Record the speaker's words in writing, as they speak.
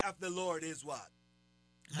the Lord is what?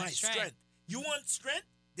 My My strength. strength. You want strength?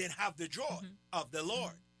 Then have the joy Mhm. of the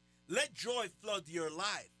Lord. Let joy flood your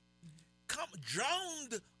life. Come,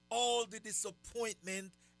 drown all the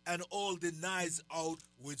disappointment and all the nights out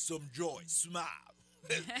with some joy. Smile.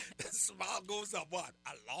 The smile goes up what?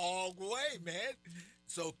 A long way, man.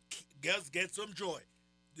 So just get some joy.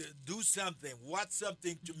 Do something. Watch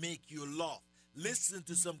something to make you laugh. Listen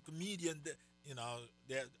to some comedian. You know,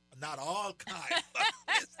 they're not all kind.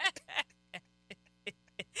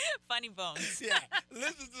 Funny bones. Yeah,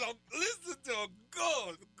 listen to a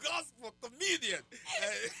good gospel comedian.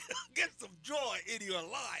 Get some joy in your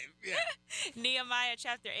life. Yeah. Nehemiah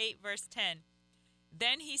chapter 8, verse 10.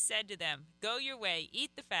 Then he said to them, Go your way,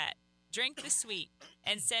 eat the fat, drink the sweet,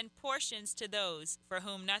 and send portions to those for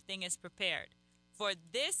whom nothing is prepared. For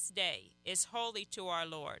this day is holy to our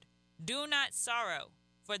Lord. Do not sorrow,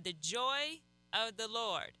 for the joy of the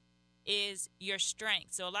Lord is your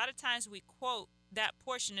strength. So a lot of times we quote that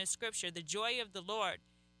portion of scripture, the joy of the Lord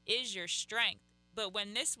is your strength. But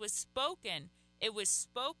when this was spoken, it was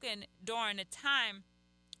spoken during a time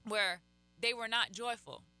where they were not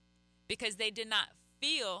joyful because they did not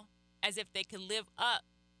feel as if they could live up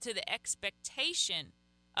to the expectation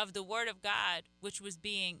of the word of God, which was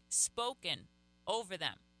being spoken over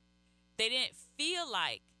them. They didn't feel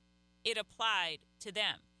like it applied to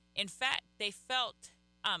them. In fact, they felt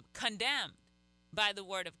condemned by the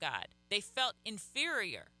word of God. They felt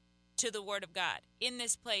inferior to the word of God. In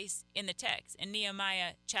this place in the text, in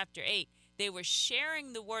Nehemiah chapter 8, they were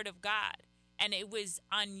sharing the word of God, and it was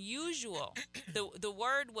unusual. The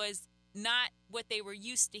word was not what they were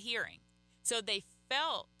used to hearing. So they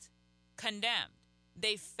felt condemned.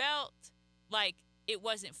 They felt like it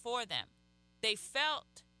wasn't for them. They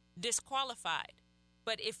felt disqualified.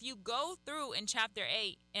 But if you go through in chapter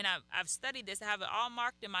 8, and I've studied this, I have it all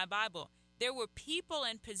marked in my Bible, there were people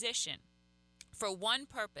in position for one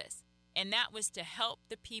purpose, and that was to help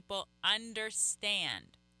the people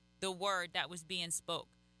understand the word that was being spoke.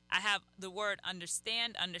 I have the word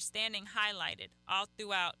understanding highlighted all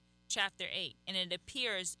throughout chapter 8, and it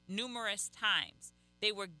appears numerous times.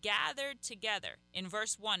 They were gathered together. In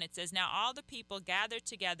verse 1, it says, Now all the people gathered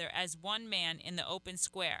together as one man in the open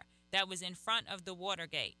square that was in front of the water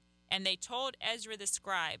gate. And they told Ezra the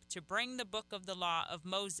scribe to bring the book of the law of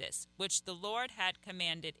Moses, which the Lord had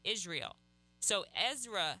commanded Israel. So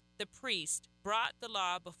Ezra the priest brought the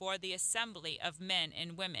law before the assembly of men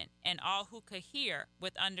and women, and all who could hear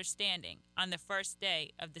with understanding, on the first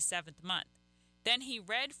day of the 7th month. Then he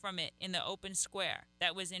read from it in the open square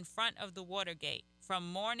that was in front of the water gate,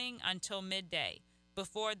 from morning until midday,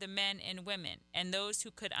 before the men and women, and those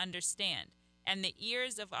who could understand. And the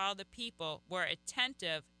ears of all the people were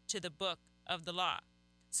attentive to the book of the law.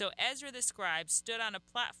 So Ezra the scribe stood on a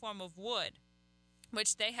platform of wood,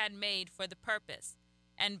 which they had made for the purpose.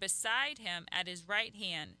 And beside him, at his right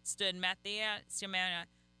hand, stood Matthiah, Shemaiah,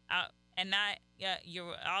 and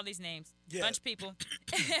all these names, Yeah. bunch of people.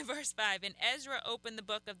 Verse 5, And Ezra opened the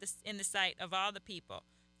book in the sight of all the people,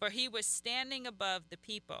 for he was standing above the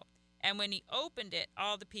people. And when he opened it,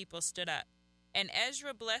 all the people stood up. And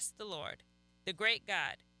Ezra blessed the Lord, the great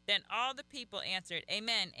God. Then all the people answered,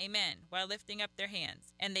 Amen, Amen, while lifting up their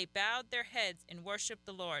hands. And they bowed their heads and worshiped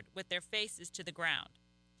the Lord with their faces to the ground.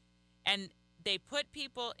 And they put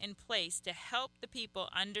people in place to help the people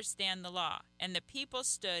understand the law, and the people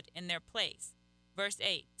stood in their place. Verse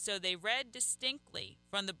 8, So they read distinctly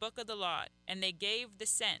from the book of the law, and they gave the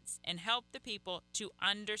sense and helped the people to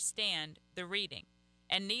understand the reading.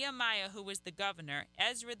 And Nehemiah, who was the governor,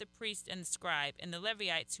 Ezra the priest and the scribe, and the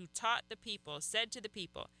Levites who taught the people, said to the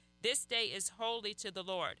people, This day is holy to the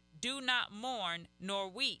Lord. Do not mourn nor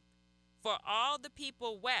weep. For all the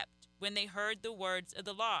people wept when they heard the words of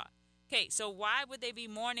the law. Okay, so why would they be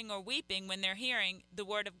mourning or weeping when they're hearing the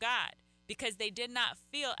word of God? Because they did not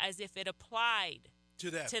feel as if it applied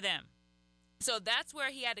To them. So that's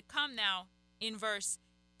where he had to come now in verse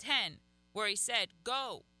 10, where he said,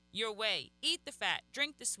 Go your way, eat the fat,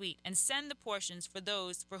 drink the sweet, and send the portions for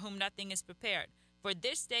those for whom nothing is prepared. For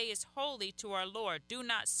this day is holy to our Lord. Do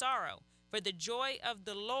not sorrow, for the joy of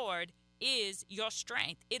the Lord is your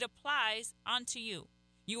strength. It applies unto you.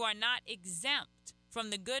 You are not exempt from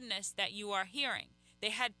the goodness that you are hearing. They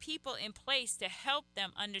had people in place to help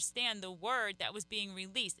them understand the word that was being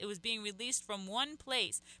released. It was being released from one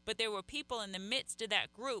place, but there were people in the midst of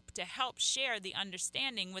that group to help share the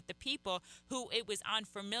understanding with the people who it was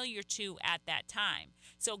unfamiliar to at that time.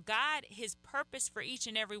 So God, his purpose for each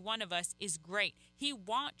and every one of us is great. He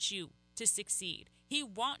wants you to succeed. He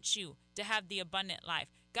wants you to have the abundant life.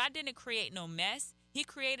 God didn't create no mess. He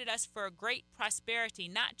created us for great prosperity,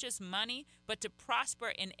 not just money, but to prosper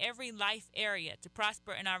in every life area, to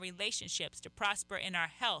prosper in our relationships, to prosper in our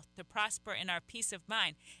health, to prosper in our peace of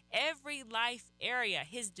mind. Every life area,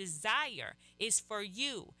 his desire is for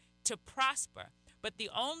you to prosper. But the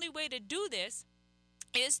only way to do this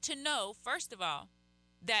is to know, first of all,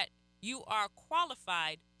 that you are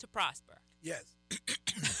qualified to prosper. Yes.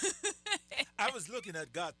 I was looking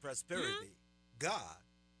at God prosperity. God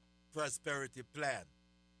prosperity plan.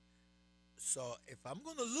 So if I'm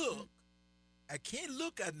going to look, I can't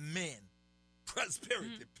look at men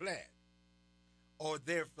prosperity plan or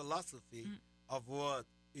their philosophy of what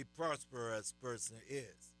a prosperous person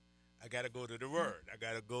is. I got to go to the word. I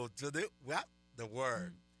got to go to the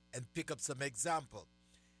word and pick up some example.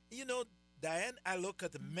 You know, Diane, I look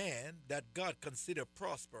at the man that God considered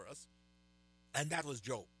prosperous, and that was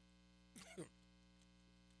Job.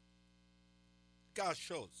 God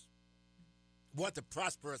shows what a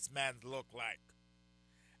prosperous man look like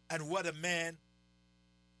and what a man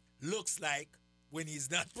looks like when he's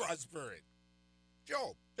not prospering.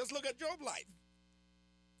 Job, just look at Job's life.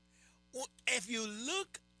 Well, if you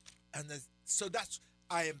look, so that's,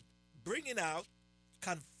 I am bringing out,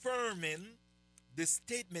 confirming the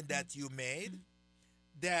statement that you made,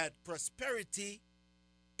 that prosperity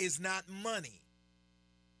is not money.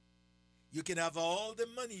 You can have all the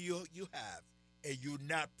money you have and you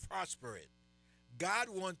not prospering. God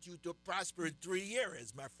wants you to prosper in 3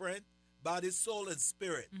 areas, my friend: body, soul, and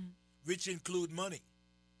spirit, which include money.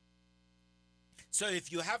 So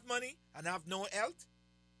if you have money and have no health,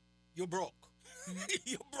 you're broke.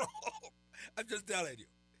 You're broke. I'm just telling you.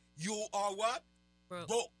 You are what?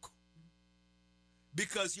 Broke.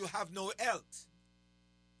 Because you have no health.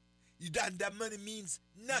 That money means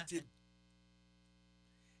nothing.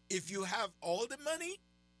 If you have all the money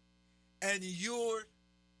and you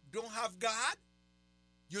don't have God,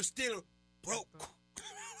 you're still broke.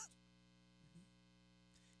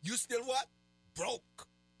 You still what? Broke.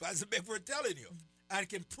 Pastor Beckford telling you. I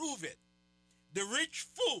can prove it. The rich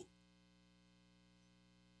fool,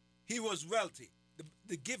 he was wealthy.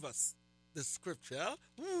 They give us the scripture.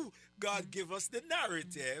 Ooh, God give us the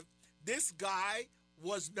narrative. This guy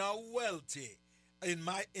was now wealthy.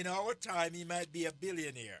 In our time, he might be a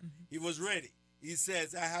billionaire. He was ready. He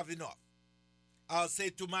says, I have enough. I'll say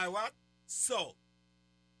to my what? Soul,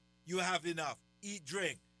 you have enough. Eat,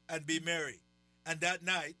 drink, and be merry. And that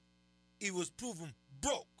night, he was proven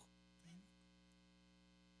broke.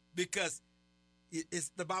 Because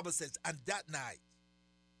the Bible says, and that night,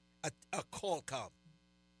 a call come.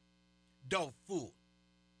 Thou fool.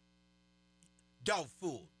 Thou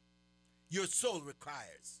fool. Your soul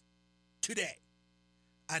requires today.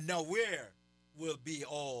 And now where will be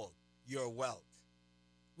all your wealth?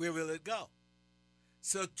 Where will it go?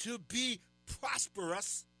 So to be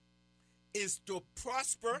prosperous is to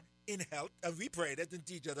prosper in health, and we pray that and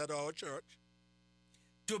teach it at our church.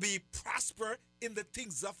 To be prosper in the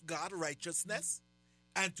things of God, righteousness,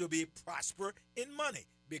 and to be prosper in money,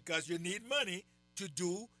 because you need money to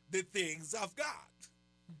do the things of God.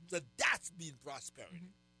 So that's being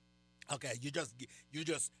prosperity. Okay, you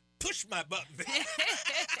just push my button.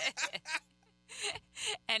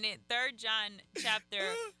 And in 3 John chapter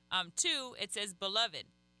 2, it says, Beloved,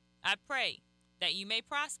 I pray that you may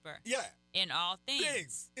prosper in all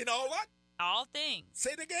things. In all what? All things.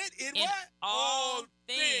 Say it again. In what? All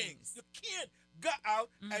things. You can't go out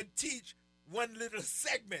and teach one little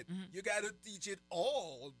segment. You got to teach it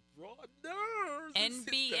all, brothers and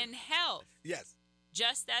be in health. Yes.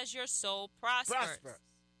 Just as your soul prospers.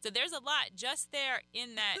 So there's a lot just there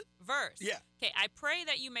in that verse. Yeah. Okay, I pray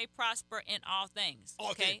that you may prosper in all things.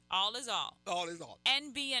 Okay? All is all. All is all.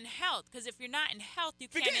 And be in health, because if you're not in health, you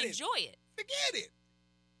can't enjoy it. Forget it.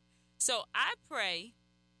 So I pray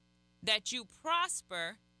that you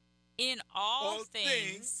prosper in all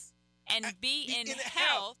things and be in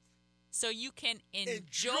health so you can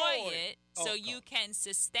enjoy it, so you can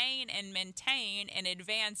sustain and maintain and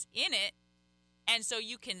advance in it, and so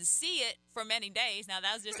you can see it for many days. Now,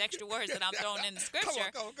 that was just extra words that I'm throwing in the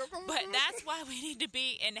scripture. Come on. But that's why we need to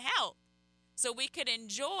be in health, so we could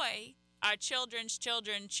enjoy our children's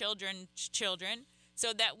children,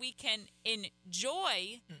 so that we can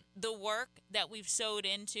enjoy the work that we've sowed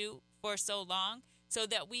into for so long, so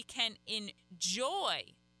that we can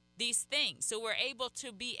enjoy these things. So we're able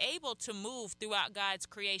to move throughout God's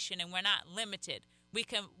creation, and we're not limited. We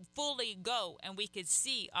can fully go and we could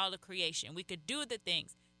see all the creation. We could do the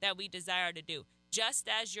things that we desire to do, just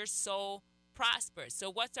as your soul prospers. So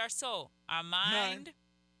what's our soul? Our mind.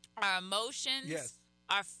 Our emotions,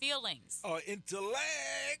 our feelings. Our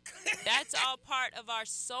intellect. That's all part of our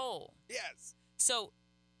soul. Yes. So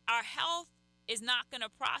our health is not going to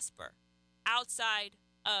prosper outside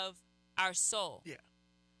of our soul. Yeah.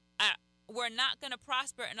 We're not going to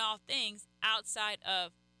prosper in all things outside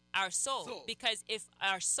of our soul. Because if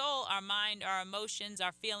our soul, our mind, our emotions,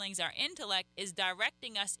 our feelings, our intellect is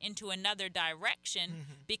directing us into another direction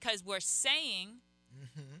because we're saying,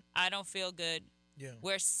 I don't feel good. Yeah.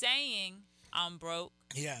 We're saying, I'm broke.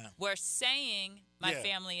 Yeah. We're saying my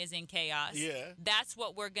family is in chaos. Yeah. That's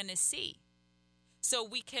what we're going to see. So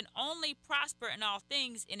we can only prosper in all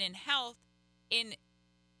things and in health in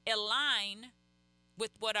a line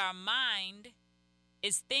with what our mind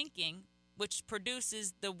is thinking, which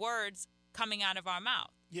produces the words coming out of our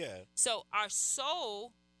mouth. Yeah. So our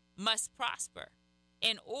soul must prosper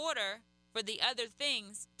in order for the other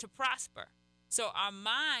things to prosper. So our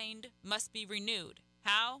mind must be renewed.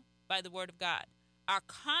 How? By the word of God. Our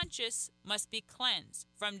conscience must be cleansed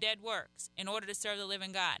from dead works in order to serve the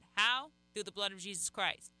living God. How? Through the blood of Jesus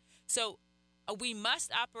Christ. So we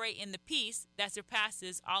must operate in the peace that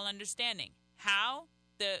surpasses all understanding. How?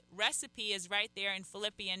 The recipe is right there in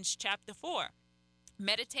Philippians chapter 4.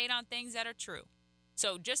 Meditate on things that are true.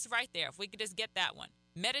 So just right there, if we could just get that one.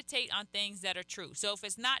 Meditate on things that are true. So if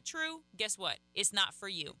it's not true, guess what? It's not for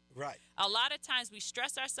you. Right. A lot of times we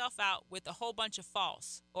stress ourselves out with a whole bunch of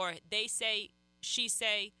false, or they say, she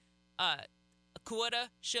say,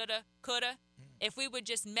 coulda, shoulda, coulda. If we would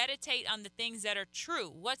just meditate on the things that are true,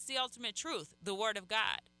 what's the ultimate truth? The word of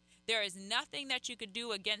God. There is nothing that you could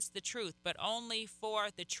do against the truth, but only for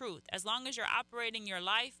the truth. As long as you're operating your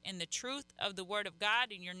life in the truth of the word of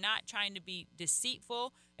God, and you're not trying to be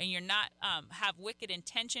deceitful, and you're not have wicked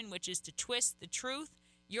intention, which is to twist the truth,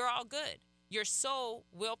 you're all good. Your soul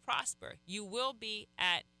will prosper. You will be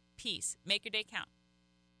at peace. Make your day count.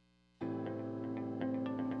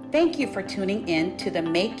 Thank you for tuning in to the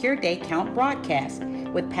Make Your Day Count broadcast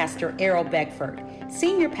with Pastor Errol Beckford,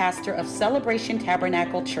 Senior Pastor of Celebration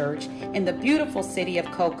Tabernacle Church in the beautiful city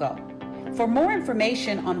of Cocoa. For more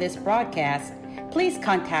information on this broadcast, please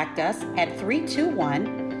contact us at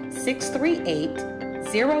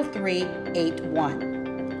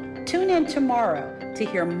 321-638-0381. Tune in tomorrow to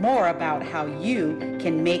hear more about how you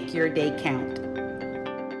can make your day count.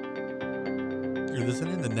 You're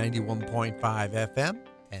listening to 91.5 FM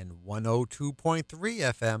and 102.3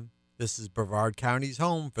 FM. This is Brevard County's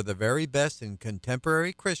home for the very best in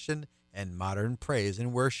contemporary Christian and modern praise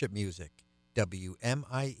and worship music.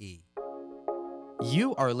 WMIE.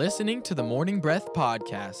 You are listening to the Morning Breath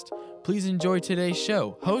Podcast. Please enjoy today's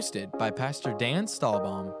show, hosted by Pastor Dan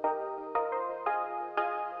Stahlbaum.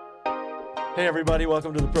 Hey everybody,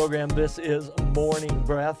 welcome to the program. This is Morning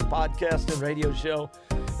Breath Podcast and Radio Show.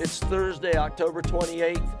 It's Thursday, October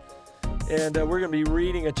 28th. And we're going to be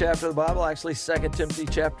reading a chapter of the Bible, actually 2 Timothy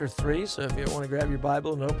chapter 3. So if you want to grab your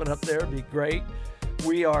Bible and open up there, it'd be great.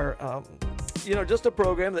 We are, just a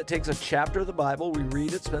program that takes a chapter of the Bible. We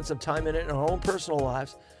read it, spend some time in it in our own personal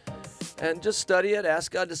lives, and just study it,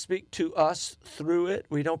 ask God to speak to us through it.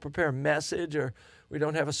 We don't prepare a message, or we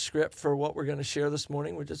don't have a script for what we're going to share this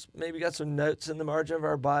morning. We just maybe got some notes in the margin of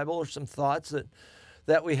our Bible or some thoughts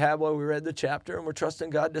that we had while we read the chapter, and we're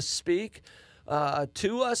trusting God to speak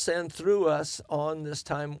to us and through us on this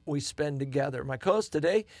time we spend together. My co-host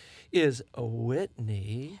today is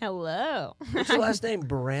Whitney. Hello. What's your last name?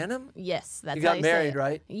 Branham? Yes, that's you how got you married, say it.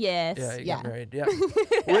 right? Yes. Yeah, you got married. Yeah.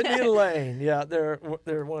 Whitney and Lane. Yeah,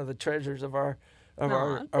 they're one of the treasures of our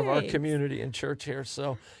community and church here.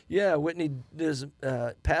 So yeah, Whitney is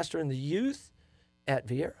pastor in the youth at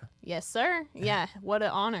Viera. Yes, sir. Yeah, what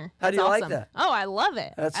an honor. How do you awesome. like that? Oh, I love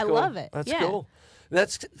it. That's I cool. love it. That's yeah. cool.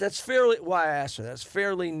 That's fairly, why I asked her, that's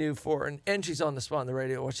fairly new for her. And she's on the spot on the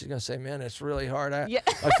radio. What she's going to say, man, it's really hard. I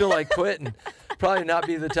feel like quitting. Probably not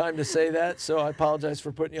be the time to say that, so I apologize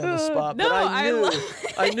for putting you on the spot. No, but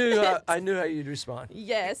I knew how you'd respond.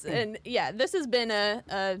 Yes, and yeah, this has been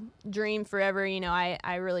a dream forever. You know,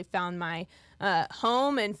 I really found my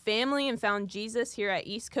home and family and found Jesus here at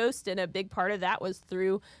East Coast, and a big part of that was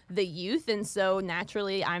through the youth, and so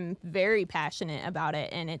naturally I'm very passionate about it,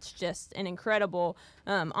 and it's just an incredible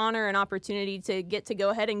honor and opportunity to get to go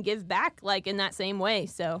ahead and give back like in that same way.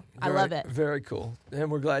 So I love it. Very cool, and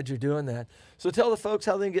we're glad you're doing that. So tell the folks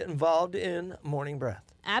how they can get involved in Morning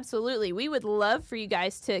Breath. Absolutely. We would love for you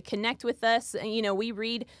guys to connect with us. You know, we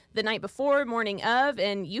read the night before, morning of,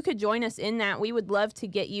 and you could join us in that. We would love to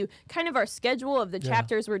get you kind of our schedule of the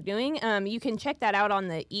chapters we're doing. You can check that out on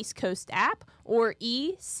the East Coast app or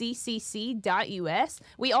eccc.us.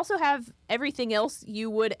 We also have everything else you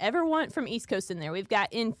would ever want from East Coast in there. We've got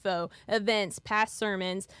info, events, past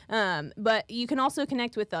sermons, but you can also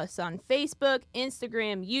connect with us on Facebook,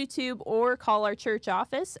 Instagram, YouTube, or call our church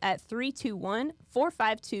office at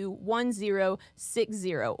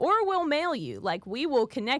 321-452-1060, or we'll mail you. Like, we will connect